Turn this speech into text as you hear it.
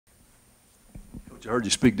I heard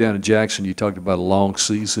you speak down in Jackson. You talked about a long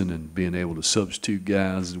season and being able to substitute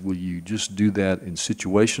guys. Will you just do that in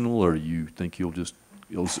situational, or you think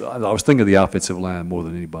I was thinking of the offensive line more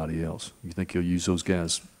than anybody else. You think you'll use those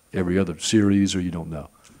guys every other series, or you don't know?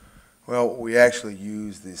 Well, we actually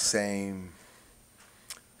use the same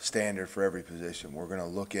standard for every position. We're going to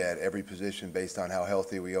look at every position based on how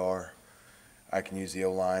healthy we are. I can use the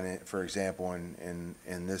O-line, for example, in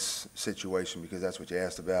this situation because that's what you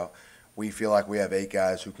asked about. We feel like we have 8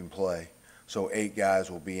 guys who can play, so 8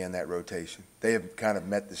 guys will be in that rotation. They have kind of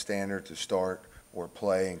met the standard to start or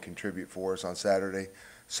play and contribute for us on Saturday.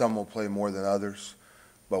 Some will play more than others,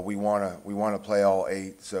 but we want to play all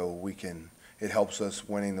 8 so we can. It helps us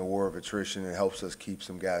winning the war of attrition. It helps us keep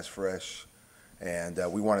some guys fresh, and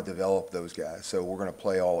we want to develop those guys. So we're going to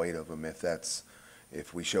play all 8 of them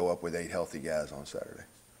if we show up with 8 healthy guys on Saturday.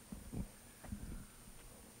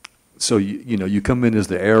 So, you come in as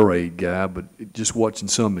the air raid guy, but just watching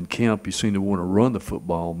some in camp, you seem to want to run the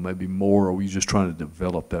football maybe more, or are you just trying to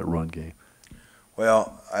develop that run game?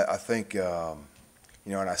 Well, I think, and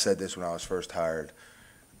I said this when I was first hired,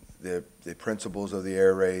 the principles of the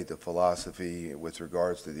air raid, the philosophy with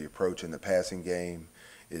regards to the approach in the passing game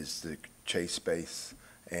is to chase space,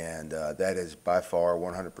 and that is by far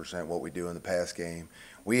 100% what we do in the pass game.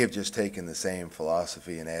 We have just taken the same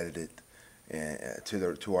philosophy and added it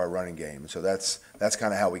to our running game. And so that's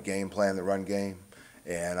kind of how we game plan the run game.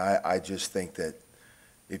 And I just think that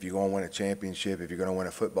if you're going to win a championship, if you're going to win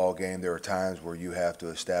a football game, there are times where you have to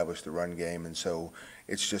establish the run game. And so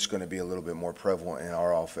it's just going to be a little bit more prevalent in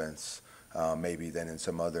our offense maybe than in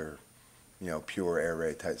some other, pure air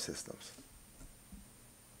raid type systems.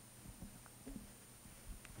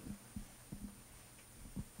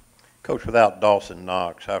 Coach, without Dawson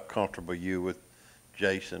Knox, how comfortable are you with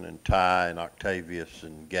Jason and Ty and Octavius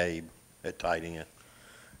and Gabe at tight end?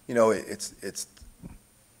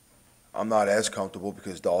 I'm not as comfortable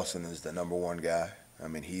because Dawson is the #1 guy. I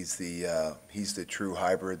mean, he's the true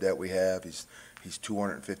hybrid that we have. He's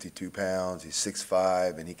 252 pounds. He's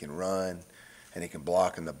 6'5", and he can run, and he can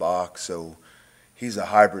block in the box. So he's a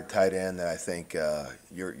hybrid tight end that I think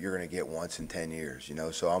you're going to get once in 10 years.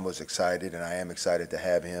 So I was excited, and I am excited to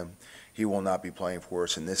have him. He will not be playing for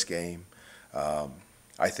us in this game.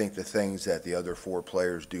 I think the things that the other 4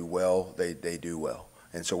 players do well, they do well.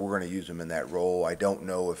 And so we're going to use them in that role. I don't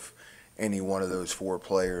know if any one of those 4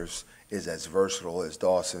 players is as versatile as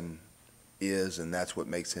Dawson is, and that's what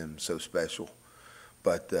makes him so special.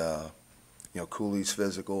 But, Cooley's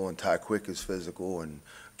physical, and Ty Quick is physical, and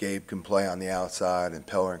Gabe can play on the outside, and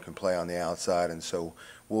Pellerin can play on the outside. And so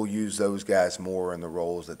we'll use those guys more in the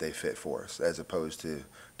roles that they fit for us, as opposed to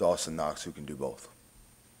Dawson Knox, who can do both.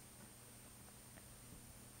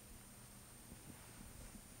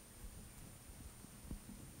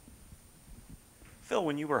 Phil,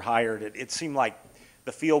 when you were hired, it seemed like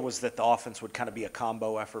the feel was that the offense would kind of be a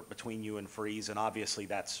combo effort between you and Freeze, and obviously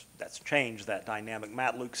that's changed, that dynamic.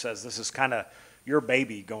 Matt Luke says this is kind of your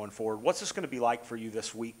baby going forward. What's this going to be like for you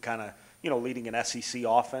this week, kind of, leading an SEC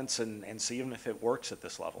offense and seeing if it works at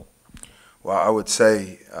this level? Well, I would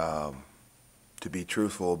say, to be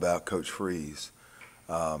truthful about Coach Freeze,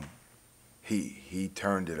 he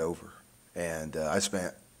turned it over. And I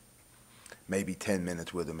spent maybe 10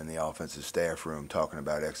 minutes with him in the offensive staff room talking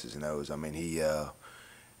about X's and O's. I mean,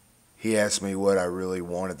 he asked me what I really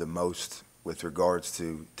wanted the most with regards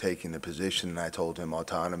to taking the position, and I told him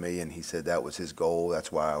autonomy, and he said that was his goal.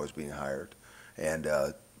 That's why I was being hired. And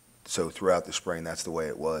so throughout the spring, that's the way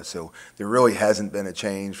it was. So there really hasn't been a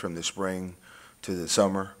change from the spring to the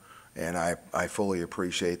summer, and I fully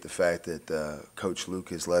appreciate the fact that Coach Luke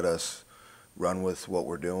has let us run with what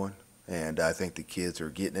we're doing, and I think the kids are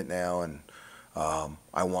getting it now, and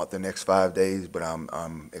I want the next 5 days, but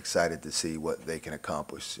I'm excited to see what they can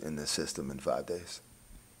accomplish in this system in 5 days.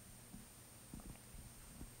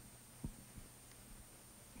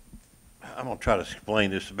 I'm going to try to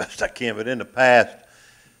explain this the best I can, but in the past,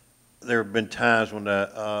 there have been times when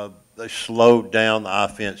they slowed down the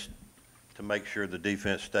offense to make sure the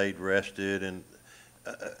defense stayed rested. And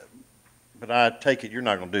but I take it you're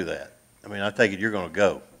not going to do that. I mean, I take it you're going to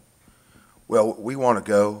go. Well, we want to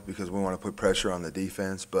go because we want to put pressure on the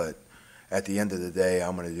defense, but at the end of the day,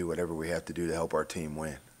 I'm going to do whatever we have to do to help our team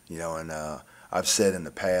win. And I've said in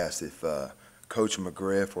the past, if Coach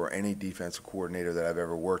McGriff or any defensive coordinator that I've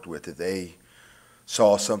ever worked with, if they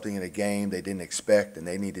saw something in a game they didn't expect and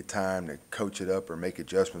they needed time to coach it up or make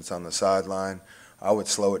adjustments on the sideline, I would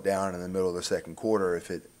slow it down in the middle of the second quarter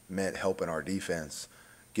if it meant helping our defense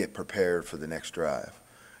get prepared for the next drive.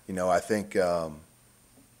 I think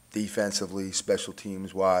defensively, special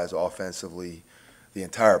teams-wise, offensively, the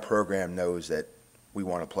entire program knows that we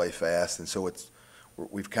want to play fast, and so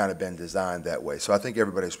we've kind of been designed that way. So I think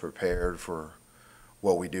everybody's prepared for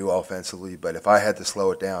what we do offensively, but if I had to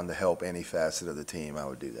slow it down to help any facet of the team, I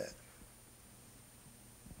would do that.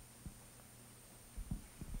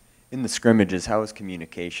 In the scrimmages, how was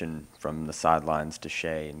communication from the sidelines to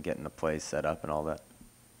Shea and getting the plays set up and all that?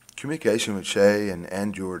 Communication with Shea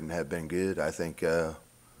and Jordan have been good. I think,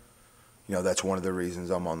 that's one of the reasons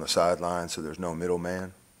I'm on the sideline, so there's no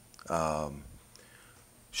middleman.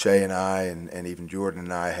 Shea and I and even Jordan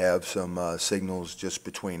and I have some signals just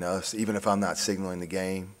between us. Even if I'm not signaling the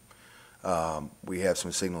game, we have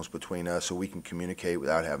some signals between us so we can communicate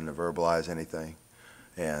without having to verbalize anything.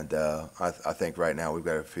 And I think right now we've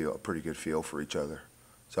got a pretty good feel for each other.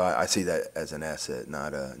 So I see that as an asset,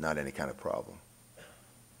 not any kind of problem.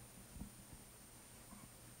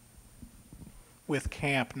 With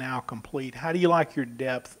camp now complete, how do you like your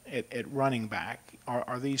depth at running back?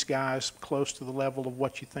 Are these guys close to the level of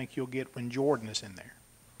what you think you'll get when Jordan is in there?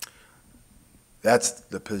 That's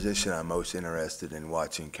the position I'm most interested in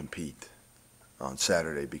watching compete on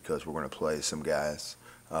Saturday because we're going to play some guys.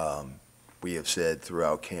 We have said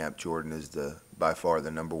throughout camp Jordan is by far the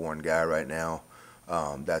 #1 guy right now.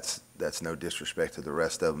 That's no disrespect to the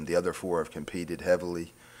rest of them. The other 4 have competed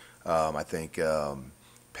heavily. I think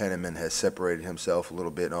Penniman has separated himself a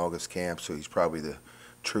little bit in August camp, so he's probably the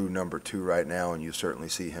true #2 right now, and you certainly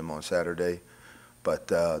see him on Saturday. But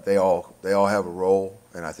they all have a role,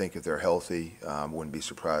 and I think if they're healthy, I wouldn't be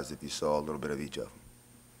surprised if you saw a little bit of each of them.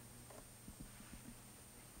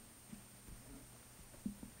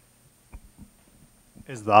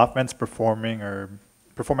 Is the offense performing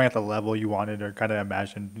at the level you wanted or kind of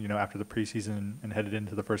imagined, after the preseason and headed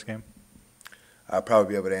into the first game? I'll probably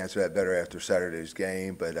be able to answer that better after Saturday's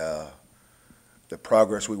game, but the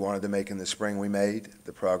progress we wanted to make in the spring we made,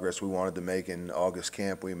 the progress we wanted to make in August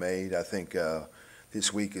camp we made. I think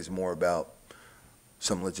this week is more about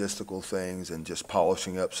some logistical things and just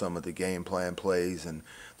polishing up some of the game plan plays. And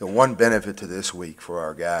the one benefit to this week for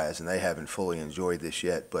our guys, and they haven't fully enjoyed this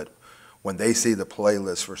yet, but when they see the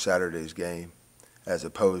playlist for Saturday's game as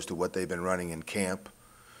opposed to what they've been running in camp,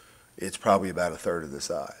 it's probably about 1/3 of the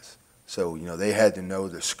size. So, they had to know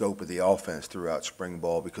the scope of the offense throughout spring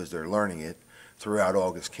ball because they're learning it throughout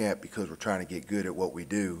August camp because we're trying to get good at what we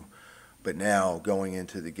do. But now going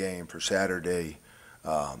into the game for Saturday,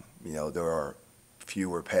 there are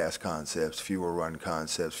fewer pass concepts, fewer run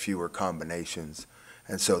concepts, fewer combinations.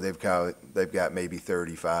 And so they've got maybe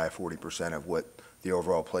 35, 40% of what the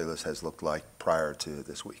overall playlist has looked like prior to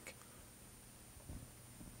this week.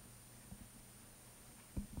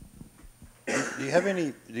 Do you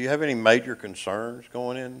have any major concerns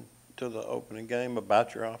going into the opening game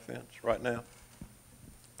about your offense right now?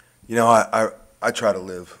 I try to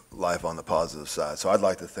live life on the positive side, so I'd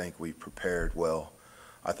like to think we prepared well.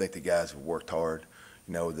 I think the guys have worked hard.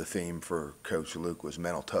 The theme for Coach Luke was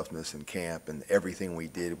mental toughness in camp, and everything we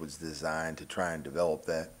did was designed to try and develop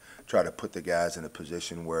that, try to put the guys in a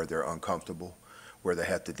position where they're uncomfortable, where they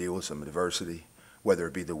have to deal with some adversity, whether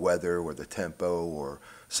it be the weather or the tempo or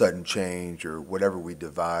sudden change or whatever we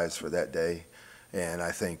devise for that day. And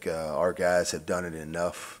I think our guys have done it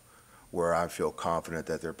enough where I feel confident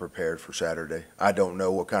that they're prepared for Saturday. I don't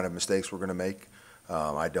know what kind of mistakes we're going to make.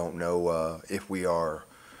 I don't know if we are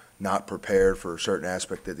not prepared for a certain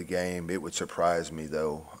aspect of the game. It would surprise me,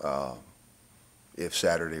 though, if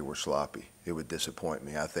Saturday were sloppy. It would disappoint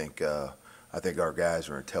me. I think our guys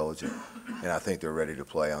are intelligent, and I think they're ready to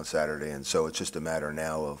play on Saturday. And so it's just a matter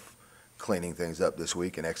now of cleaning things up this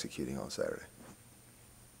week and executing on Saturday.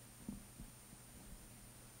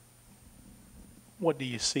 What do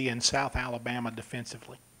you see in South Alabama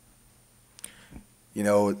defensively?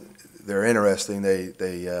 They're interesting. They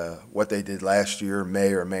what they did last year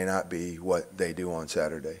may or may not be what they do on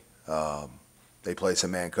Saturday. They played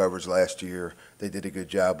some man coverage last year. They did a good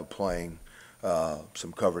job of playing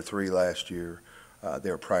some cover 3 last year.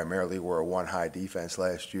 They were a 1 high defense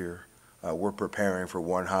last year. We're preparing for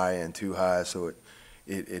 1 high and 2 high, so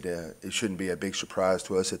it shouldn't be a big surprise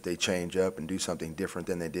to us if they change up and do something different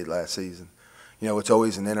than they did last season. It's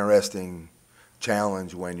always an interesting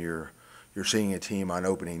challenge when you're seeing a team on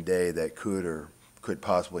opening day that could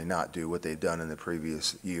possibly not do what they've done in the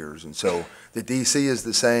previous years. And so the DC is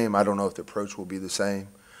the same. I don't know if the approach will be the same.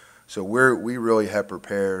 So we really have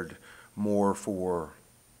prepared more for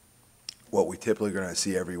what we typically are going to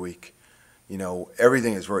see every week.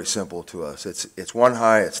 Everything is very simple to us. It's 1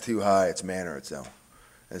 high, it's 2 high, it's man or it's zone.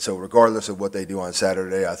 And so regardless of what they do on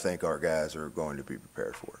Saturday, I think our guys are going to be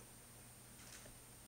prepared for it.